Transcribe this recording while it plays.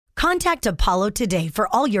Contact Apollo today for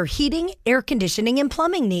all your heating, air conditioning, and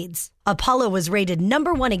plumbing needs. Apollo was rated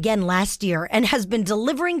 #1 again last year and has been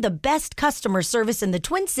delivering the best customer service in the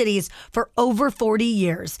Twin Cities for over 40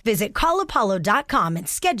 years. Visit callapollo.com and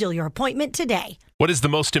schedule your appointment today. What is the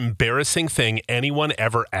most embarrassing thing anyone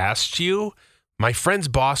ever asked you? My friend's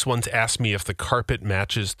boss once asked me if the carpet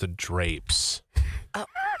matches the drapes.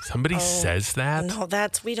 Somebody says that? No,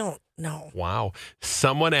 we don't know. Wow.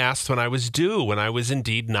 Someone asked when I was due, when I was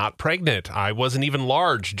indeed not pregnant. I wasn't even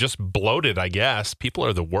large, just bloated, I guess. People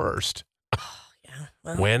are the worst. Yeah.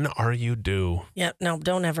 Well, When are you due? yeah, no,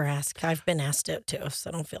 don't ever ask. I've been asked it too, so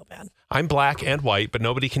don't feel bad. I'm black and white, but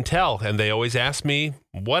nobody can tell. And they always ask me,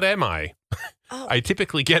 what am I? Oh, I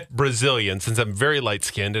typically get Brazilian since I'm very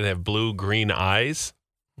light-skinned and have blue-green eyes.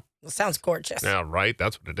 sounds gorgeous. Yeah, right.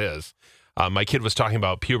 That's what it is. My kid was talking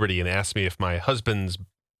about puberty and asked me if my husband's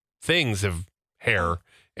things have hair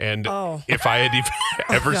and Oh. if I had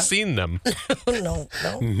ever seen them. No.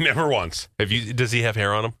 Never once. Does he have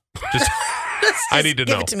hair on him? Just I need to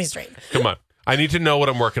Give know. it to me straight. Come on. I need to know what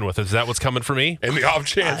I'm working with. Is that what's coming for me? In the off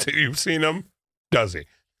chance that you've seen him, does he?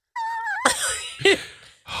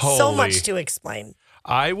 So much to explain.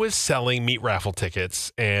 I was selling meat raffle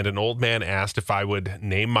tickets, and an old man asked if I would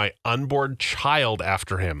name my unborn child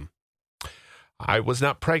after him. I was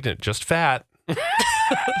not pregnant, just fat.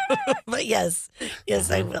 But yes,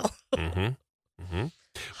 I will.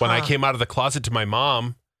 When I came out of the closet to my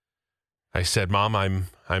mom, I said, "Mom,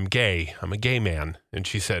 I'm gay. I'm a gay man." And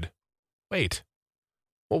she said, "Wait,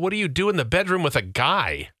 well, what do you do in the bedroom with a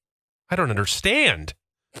guy? I don't understand.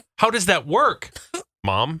 How does that work?"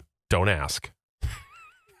 Mom, don't ask.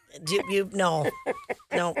 No.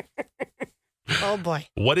 Oh boy.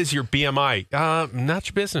 What is your BMI? Not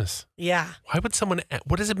your business. Yeah. Why would someone?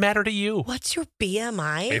 What does it matter to you? What's your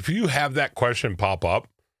BMI? If you have that question pop up,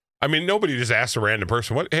 I mean, nobody just asks a random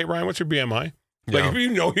person, "Hey, Ryan, what's your BMI?" Like, No. if you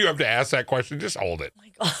know you have to ask that question, just hold it. Oh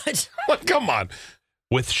my God. Like, come on.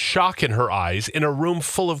 With shock in her eyes, in a room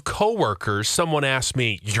full of coworkers, someone asked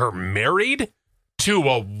me, "You're married to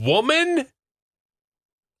a woman?"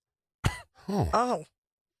 Oh,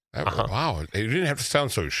 Wow. You didn't have to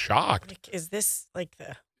sound so shocked. like, is this like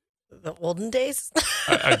the olden days?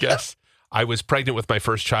 I guess. I was pregnant with my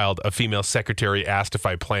first child. A female secretary asked if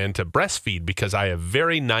I planned to breastfeed because I have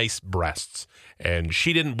very nice breasts, and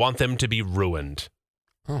she didn't want them to be ruined.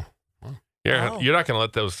 Oh. Yeah, Oh. you're not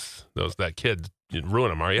going to let that kid ruin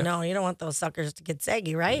them, are you? No, you don't want those suckers to get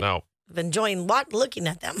saggy, right? No. I've enjoying looking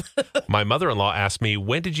at them. My mother-in-law asked me,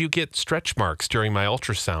 "When did you get stretch marks during my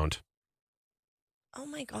ultrasound?" Oh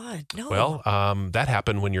my God, no. Well, that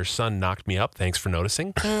happened when your son knocked me up. Thanks for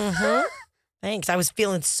noticing. Mhm. Thanks. I was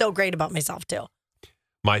feeling so great about myself too.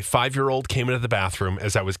 My 5-year-old came into the bathroom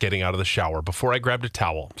as I was getting out of the shower before I grabbed a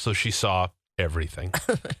towel, so she saw everything.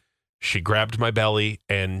 She grabbed my belly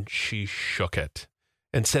and she shook it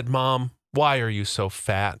and said, "Mom, why are you so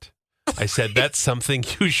fat?" I said, "That's something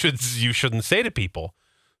you shouldn't say to people."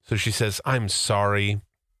 So she says, "I'm sorry.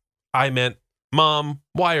 I meant, Mom,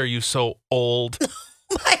 why are you so old?"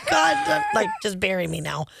 My God, like just bury me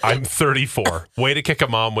now. I'm 34. Way to kick a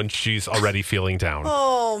mom when she's already feeling down.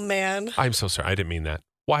 Oh man. I'm so sorry. I didn't mean that.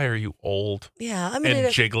 Why are you old Yeah, I mean, and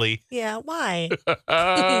jiggly? yeah. Why?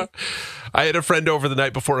 I had a friend over the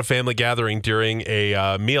night before a family gathering. During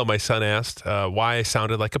a meal, my son asked why I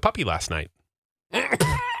sounded like a puppy last night. A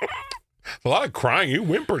lot of crying. You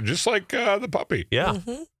whimpered just like the puppy. Yeah.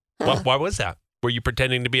 Mhm. Why was that? Were you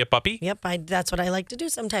pretending to be a puppy? Yep, that's what I like to do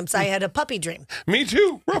sometimes. I had a puppy dream. Me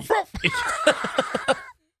too. Ruff, ruff.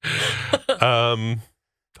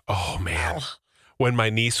 Oh, man. When my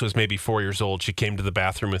niece was maybe 4 years old, she came to the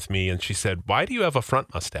bathroom with me and she said, "Why do you have a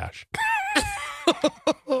front mustache?"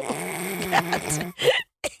 That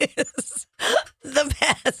is the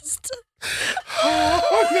best.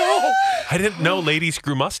 Oh, no. I didn't know ladies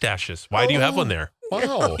grew mustaches. Why do you have one there?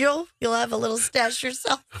 Wow. You'll have a little stash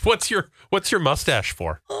yourself. What's your mustache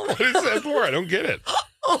for? What is that for? I don't get it.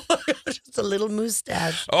 Oh my gosh, just a little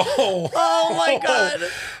mustache. Oh. Oh my God.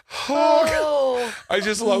 Oh. I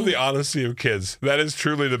just love the honesty of kids. That is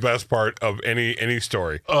truly the best part of any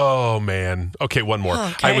story. Oh, man. Okay, one more.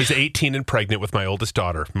 Okay. I was 18 and pregnant with my oldest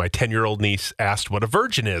daughter. My 10-year-old niece asked what a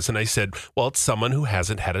virgin is, and I said, "Well, it's someone who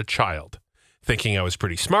hasn't had a child." Thinking I was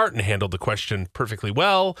pretty smart and handled the question perfectly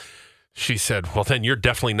well, she said, "Well, then you're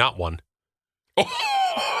definitely not one."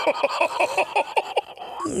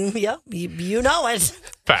 Yep, you know it.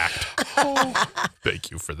 Fact.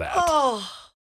 Thank you for that. Oh.